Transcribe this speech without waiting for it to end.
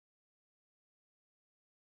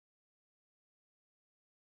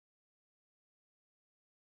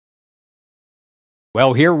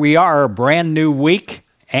Well, here we are, a brand new week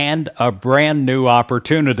and a brand new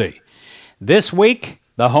opportunity. This week,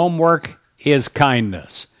 the homework is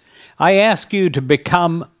kindness. I ask you to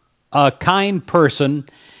become a kind person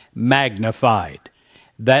magnified,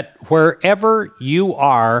 that wherever you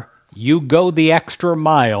are, you go the extra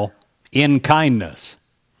mile in kindness.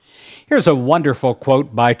 Here's a wonderful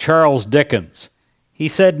quote by Charles Dickens. He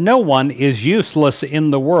said, "No one is useless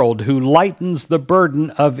in the world who lightens the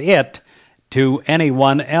burden of it to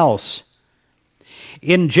anyone else."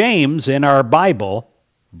 In James, in our Bible,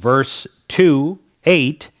 verse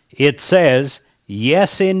 2:8, it says,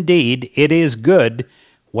 "Yes, indeed, it is good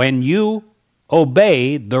when you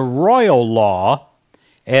obey the royal law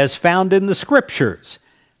as found in the Scriptures.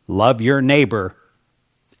 Love your neighbor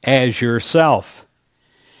as yourself."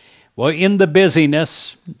 Well, in the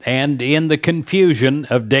busyness and in the confusion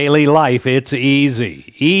of daily life, it's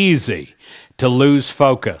easy to lose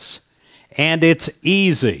focus. And it's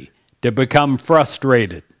easy to become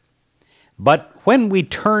frustrated. But when we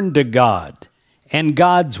turn to God and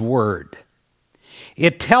God's Word,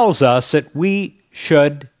 it tells us that we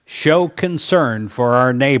should show concern for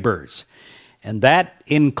our neighbors. And that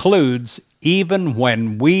includes even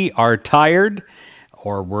when we are tired,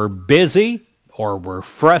 or we're busy, or we're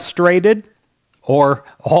frustrated, or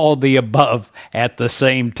all the above at the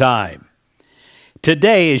same time.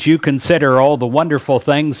 Today, as you consider all the wonderful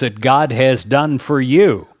things that God has done for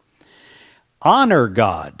you, honor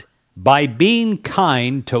God by being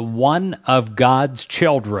kind to one of God's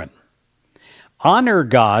children. Honor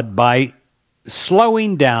God by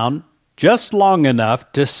slowing down just long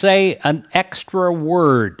enough to say an extra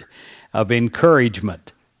word of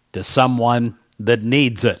encouragement to someone that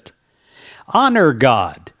needs it. Honor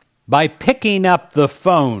God by picking up the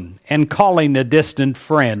phone and calling a distant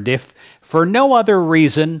friend, if for no other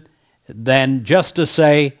reason than just to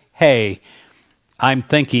say, "Hey, I'm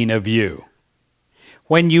thinking of you."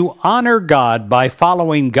 When you honor God by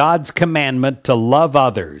following God's commandment to love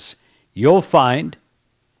others, you'll find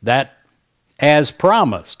that, as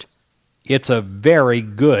promised, it's a very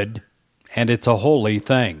good and it's a holy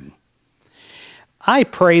thing. I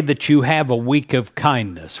pray that you have a week of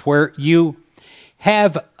kindness where you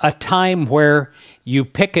have a time where you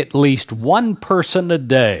pick at least one person a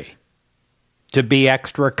day to be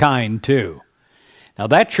extra kind to. Now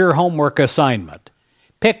that's your homework assignment.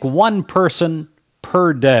 Pick one person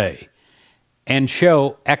per day and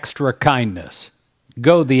show extra kindness.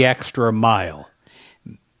 Go the extra mile.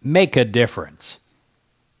 Make a difference.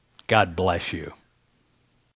 God bless you.